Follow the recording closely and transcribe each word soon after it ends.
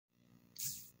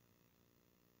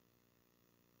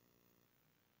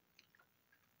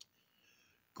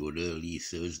Good early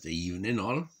Thursday evening,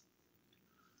 all.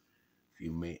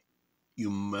 You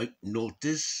might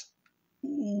notice,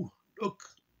 ooh, look,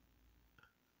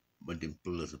 my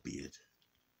dimple has appeared.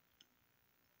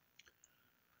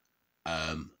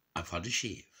 I've had a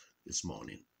shave this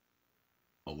morning.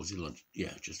 Or was it lunch?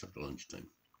 Yeah, just after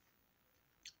lunchtime.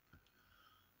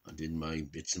 I did my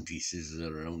bits and pieces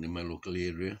around in my local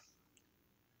area.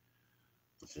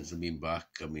 Since I've been back,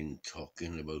 I've been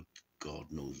talking about God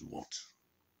knows what.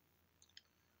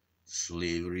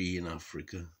 Slavery in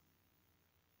Africa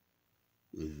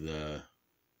with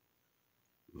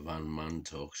Van Man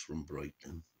Talks from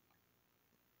Brighton.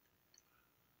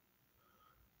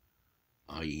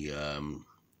 What do you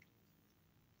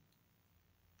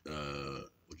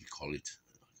call it?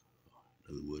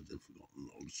 Another word I've forgotten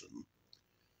all of a sudden.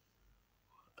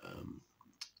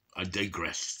 I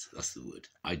digressed. That's the word.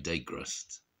 I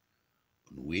digressed.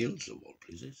 On Wales, of all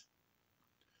places.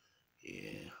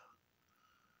 Yeah.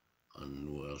 And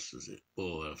what else is it?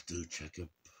 Oh, I have to check up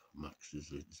Max's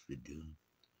latest video.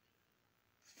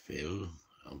 Phil,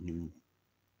 I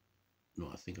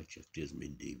think I checked his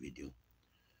midday video.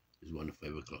 There's one at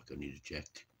 5 o'clock I need to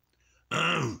check.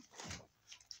 The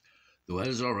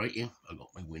weather's alright, yeah. I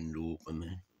got my window open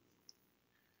there.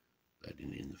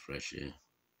 Letting in the fresh air.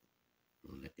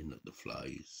 And letting out the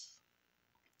flies.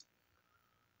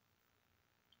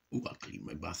 Oh, I'll clean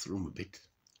my bathroom a bit.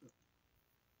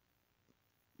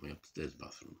 My upstairs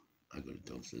bathroom. I got a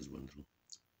downstairs one too.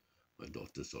 My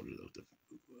daughter sorted out a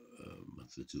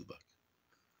month or two back.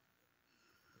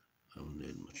 I haven't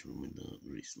had much room in that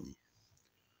recently.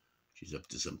 She's up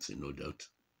to something, no doubt.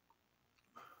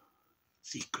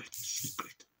 Secret.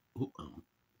 Oh,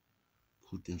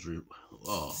 Putin's revenge.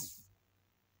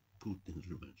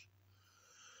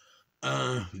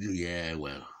 Yeah,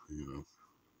 well,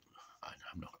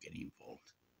 I'm not getting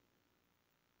involved.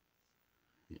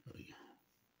 It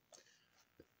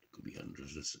could be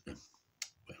hundreds of,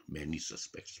 many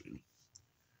suspects, really.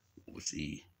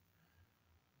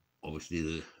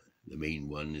 Obviously, the main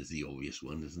one is the obvious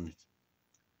one, isn't it?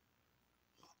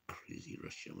 Oh, crazy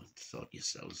Russia, man. Sort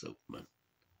yourselves out, man.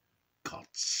 God's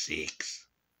sakes.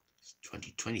 It's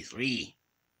 2023,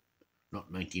 not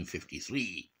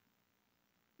 1953.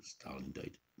 Stalin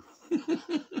died.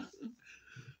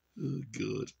 Oh,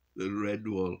 God. The Red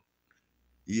Wall.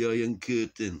 The Iron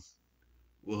Curtain.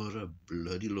 What a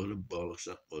bloody load of bollocks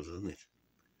that was, wasn't it?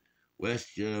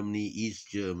 West Germany, East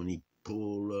Germany,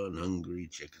 Poland, Hungary,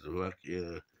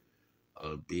 Czechoslovakia,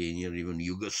 Albania, even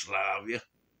Yugoslavia.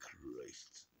 Christ.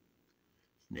 It's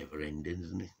never ending,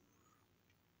 isn't it?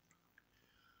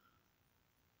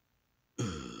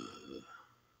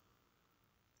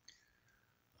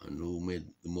 And who made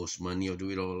the most money out of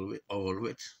it, all of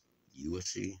it?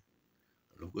 USA.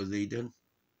 Look what they done.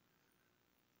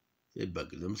 They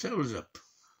buggered themselves up.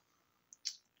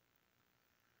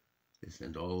 They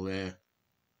sent all their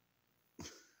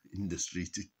industry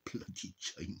to bloody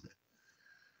China.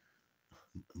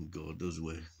 And God knows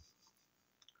where.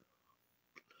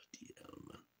 Bloody hell,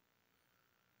 man.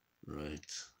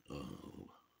 Right. Oh.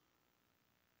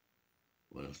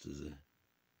 What else is there?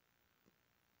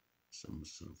 Some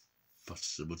sort of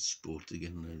fuss about sport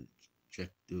again. I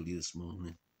checked earlier this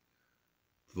morning.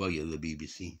 Via the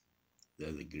BBC.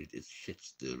 They're the greatest shit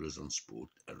stirrers on sport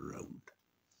around.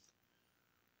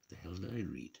 The hell did I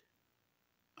read?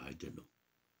 I don't know.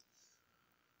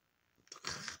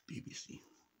 BBC.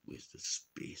 Where's the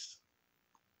space?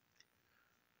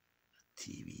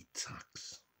 TV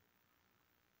tax.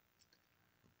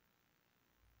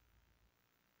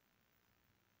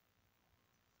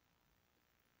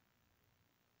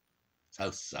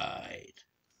 Southside.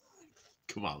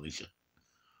 Come on, Lisa.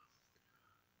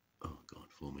 Oh, God,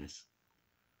 4 minutes.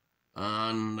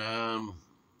 And,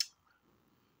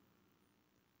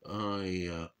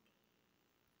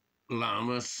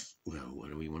 Lammas, well, what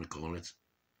do we want to call it?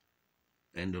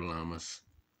 End of Lammas,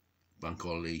 bank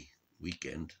holiday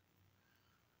weekend.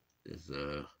 There's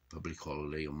a public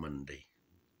holiday on Monday,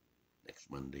 next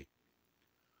Monday.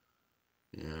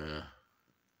 Yeah.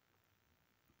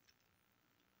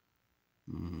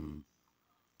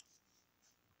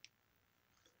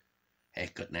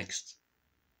 Haircut next.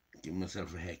 Give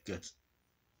myself a haircut.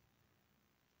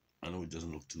 I know it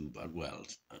doesn't look too bad. Well,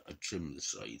 I trimmed the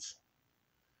sides.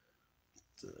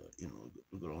 But,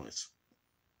 look at all this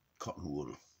cotton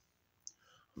wool.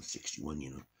 I'm 61,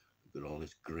 Look at all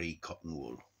this grey cotton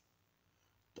wool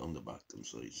down the back and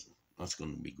sides. That's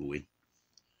going to be going.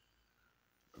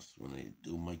 That's when I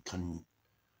do my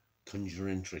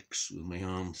conjuring tricks with my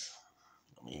arms.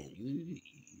 I mean,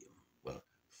 well,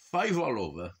 5 all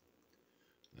over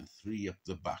and 3 up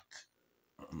the back.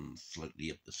 and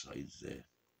slightly up the sides there.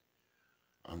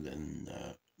 And then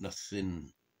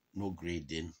nothing, no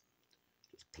grading,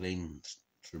 just plain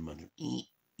trim and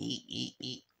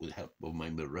with the help of my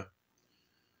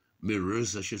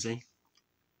mirrors, I should say.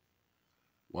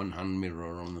 One hand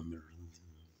mirror on the mirror.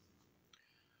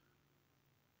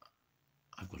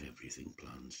 I've got everything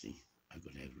planned, see. I've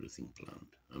got everything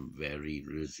planned. I'm very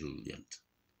resilient.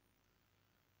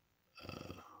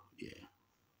 Yeah.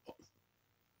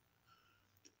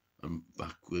 I'm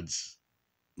backwards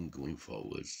and going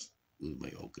forwards with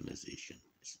my organisation.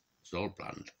 It's all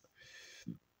planned.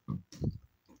 God,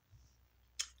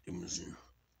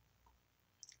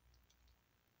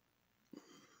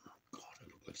 I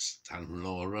look like Stan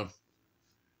Laurel.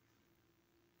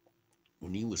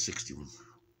 When he was 61,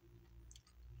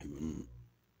 even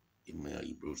in my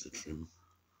eyebrows are trim.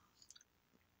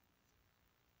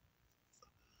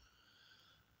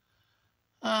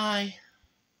 Aye.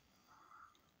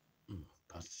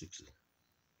 Past 6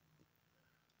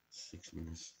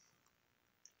 minutes.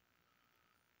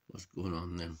 What's going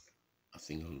on then? I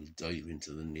think I'll dive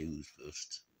into the news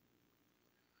first.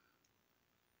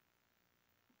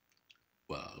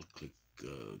 Well, I'll click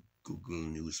Google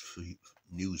News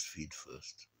feed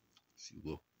first. See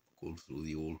what, go through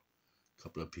the whole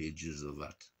couple of pages of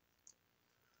that.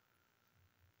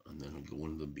 And then I'll go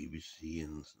on the BBC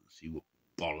and see what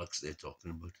bollocks they're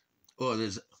talking about. Oh,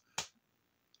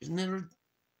 isn't there a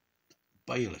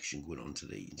by-election going on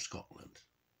today in Scotland?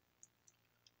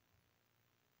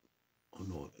 Oh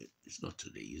no, it's not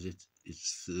today, is it?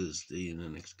 It's Thursday in the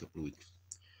next couple of weeks.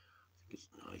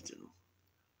 I don't know.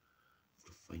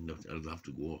 To find out, I'll have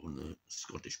to go on the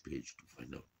Scottish page to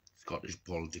find out. Scottish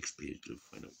politics page to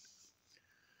find out.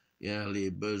 Yeah,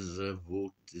 Labour's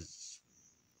vote is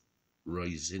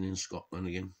rising in Scotland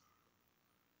again.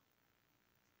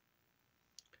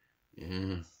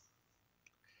 Yeah,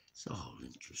 it's all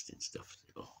interesting stuff.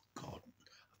 Oh God,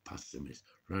 I've passed the minutes.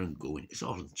 Round going. It's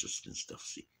all interesting stuff.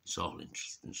 See, it's all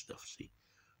interesting stuff. See,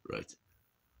 right.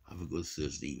 Have a good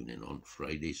Thursday evening. On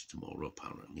Fridays tomorrow,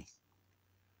 apparently.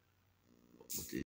 What is